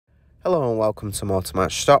Hello and welcome to Motor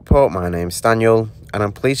Match Stockport. My name's Daniel and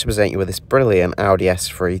I'm pleased to present you with this brilliant Audi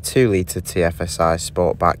S3 2-litre TFSI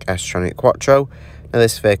Sportback Tronic Quattro. Now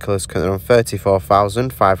this vehicle is currently on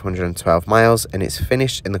 34,512 miles and it's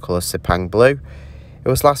finished in the colour Sepang Blue. It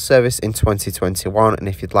was last serviced in 2021 and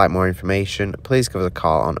if you'd like more information please give us a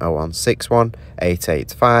call on 0161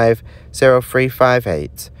 885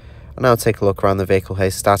 0358. And now take a look around the vehicle here.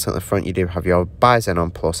 Starting at the front, you do have your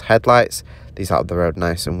Bi-Xenon Plus headlights. These are out of the road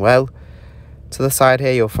nice and well. To the side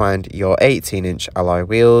here, you'll find your 18-inch alloy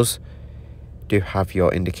wheels. You do have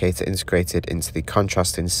your indicator integrated into the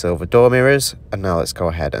contrasting silver door mirrors. And now let's go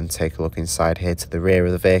ahead and take a look inside here to the rear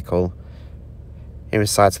of the vehicle. Here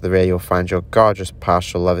inside to the rear, you'll find your gorgeous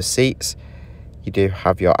partial leather seats. You do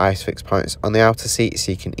have your ISOFIX points on the outer seat,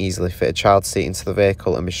 so you can easily fit a child seat into the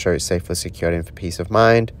vehicle and be sure it's safely secured in for peace of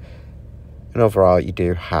mind. And overall, you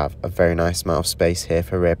do have a very nice amount of space here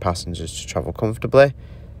for rear passengers to travel comfortably.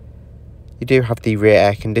 You do have the rear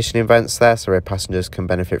air conditioning vents there, so rear passengers can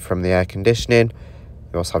benefit from the air conditioning.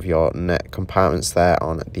 You also have your net compartments there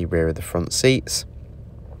on the rear of the front seats.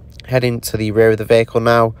 Heading to the rear of the vehicle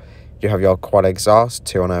now, you have your quad exhaust,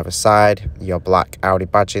 two on either side, your black Audi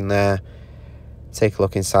badging there. Take a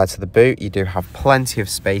look inside to the boot. You do have plenty of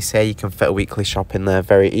space here. You can fit a weekly shop in there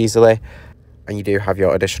very easily. And you do have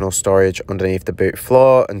your additional storage underneath the boot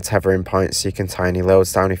floor and tethering points so you can tie any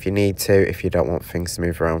loads down if you need to, if you don't want things to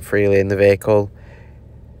move around freely in the vehicle.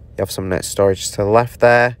 You have some net storage to the left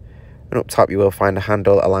there. And up top you will find a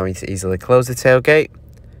handle allowing you to easily close the tailgate.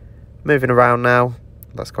 Moving around now,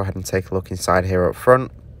 let's go ahead and take a look inside here up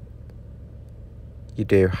front. You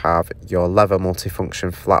do have your leather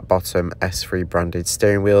multifunction flat bottom S3 branded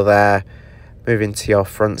steering wheel there. Moving to your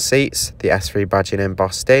front seats, the S3 badging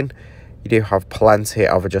embossed in. You do have plenty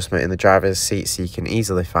of adjustment in the driver's seat so you can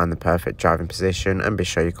easily find the perfect driving position and be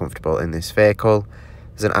sure you're comfortable in this vehicle.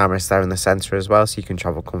 There's an armrest there in the centre as well so you can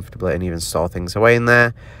travel comfortably and even store things away in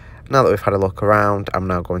there. Now that we've had a look around, I'm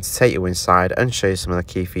now going to take you inside and show you some of the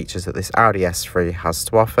key features that this Audi S3 has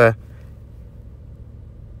to offer.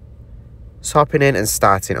 So hopping in and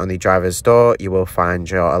starting on the driver's door, you will find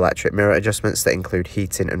your electric mirror adjustments that include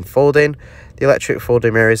heating and folding. The electric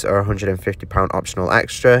folding mirrors are £150 optional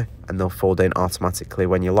extra and they'll fold in automatically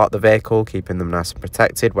when you lock the vehicle, keeping them nice and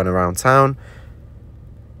protected when around town.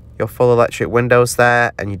 Your full electric windows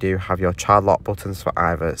there, and you do have your child lock buttons for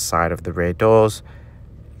either side of the rear doors.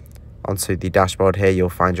 Onto the dashboard here, you'll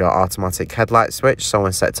find your automatic headlight switch, so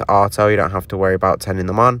when set to auto you don't have to worry about turning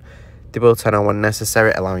them on. They will turn on when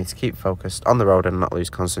necessary, allowing you to keep focused on the road and not lose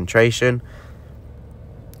concentration.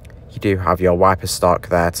 You do have your wiper stalk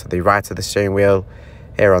there to the right of the steering wheel.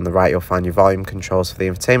 Here on the right you'll find your volume controls for the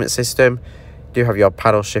infotainment system. You do have your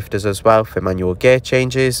paddle shifters as well for manual gear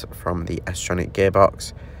changes from the S-Tronic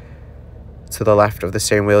gearbox. To the left of the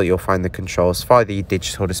steering wheel you'll find the controls for the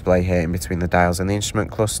digital display here in between the dials and the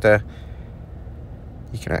instrument cluster.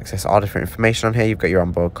 You can access all different information on here. You've got your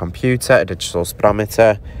onboard computer, a digital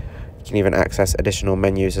speedometer. You can even access additional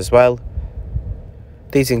menus as well.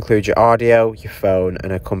 These include your audio, your phone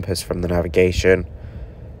and a compass from the navigation.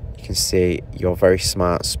 You can see your very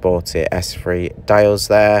smart sporty S3 dials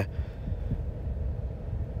there.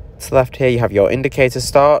 To the left here you have your indicator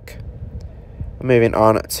stalk. Moving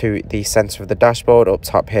on to the centre of the dashboard, up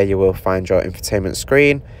top here you will find your infotainment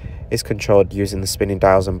screen. It's controlled using the spinning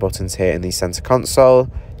dials and buttons here in the centre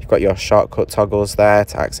console. You've got your shortcut toggles there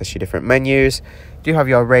to access your different menus. You do have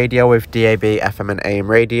your radio with DAB, FM and AM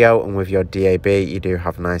radio, and with your DAB you do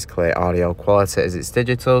have nice clear audio quality as it's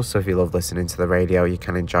digital, so if you love listening to the radio you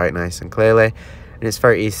can enjoy it nice and clearly. And it's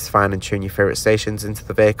very easy to find and tune your favourite stations into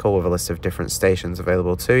the vehicle with a list of different stations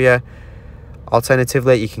available to you.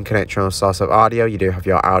 Alternatively, you can connect your own source of audio. You do have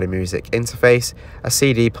your Audi Music interface, a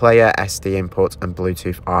CD player, SD input and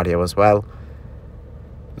Bluetooth audio as well.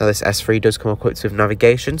 Now this S3 does come equipped with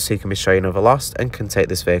navigation so you can be sure you're never lost and can take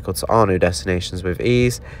this vehicle to all new destinations with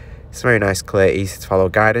ease. It's very nice, clear, easy to follow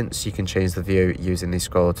guidance. You can change the view using the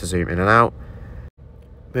scroller to zoom in and out.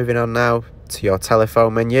 Moving on now to your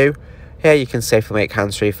telephone menu. Here you can safely make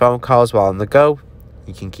hands-free phone calls while on the go.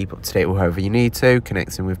 You can keep up to date with whoever you need to,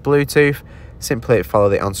 connecting with Bluetooth. Simply follow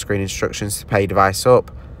the on-screen instructions to pair your device up.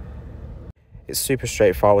 It's super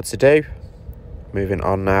straightforward to do. Moving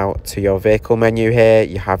on now to your vehicle menu here,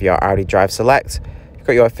 you have your Audi Drive Select. You've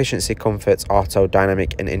got your efficiency, comfort, auto,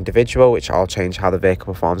 dynamic and individual, which all change how the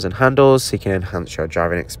vehicle performs and handles, so you can enhance your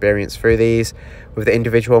driving experience through these. With the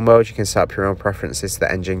individual mode, you can set up your own preferences to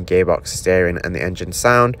the engine, gearbox, steering and the engine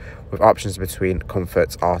sound, with options between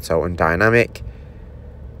comfort, auto and dynamic.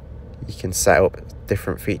 You can set up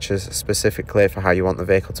different features specifically for how you want the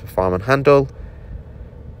vehicle to perform and handle.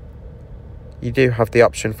 You do have the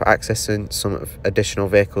option for accessing some additional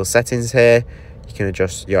vehicle settings here. You can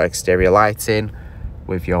adjust your exterior lighting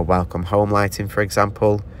with your welcome home lighting, for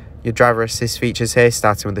example. Your driver assist features here,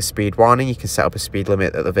 starting with the speed warning. You can set up a speed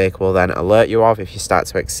limit that the vehicle will then alert you of if you start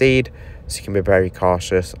to exceed, so you can be very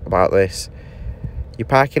cautious about this. Your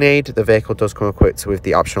parking aid, the vehicle does come equipped with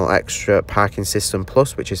the optional extra parking system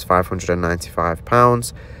plus, which is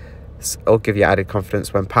 £595. This will give you added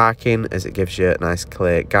confidence when parking, as it gives you nice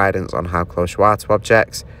clear guidance on how close you are to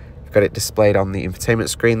objects. You've got it displayed on the infotainment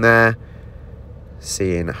screen there,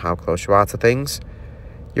 seeing how close you are to things.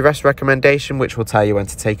 Your rest recommendation, which will tell you when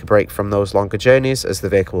to take a break from those longer journeys, as the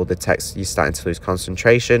vehicle will detect you starting to lose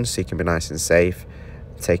concentration, so you can be nice and safe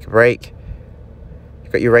and take a break.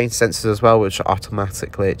 You've got your rain sensors as well, which will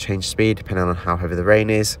automatically change speed depending on how heavy the rain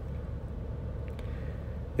is.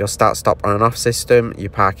 Your start, stop, on and off system, your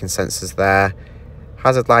parking sensors there,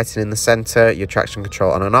 hazard lighting in the centre, your traction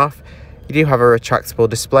control on and off. You do have a retractable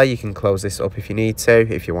display. You can close this up if you need to,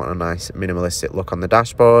 if you want a nice minimalistic look on the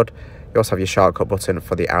dashboard. You also have your shortcut button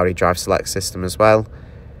for the Audi Drive Select system as well.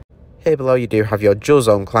 Here below you do have your dual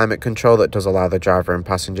zone climate control that does allow the driver and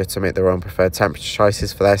passenger to make their own preferred temperature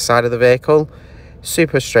choices for their side of the vehicle.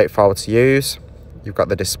 Super straightforward to use. You've got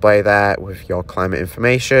the display there with your climate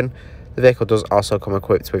information. The vehicle does also come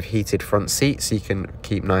equipped with heated front seats, so you can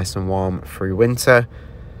keep nice and warm through winter.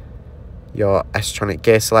 Your S-Tronic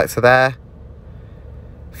gear selector there.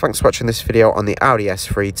 Thanks for watching this video on the Audi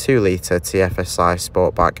S3 2-litre TFSI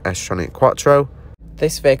Sportback S-Tronic Quattro.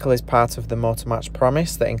 This vehicle is part of the Motor Match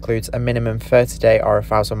promise that includes a minimum 30-day or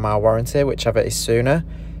 1,000-mile warranty, whichever is sooner.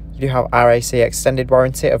 You do have RAC extended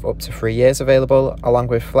warranty of up to 3 years available, along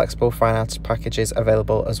with flexible finance packages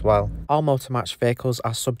available as well. All Motor Match vehicles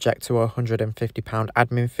are subject to a £150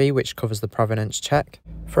 admin fee, which covers the provenance check.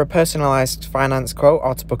 For a personalised finance quote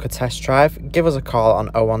or to book a test drive, give us a call on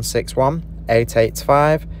 0161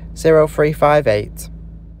 885 0358.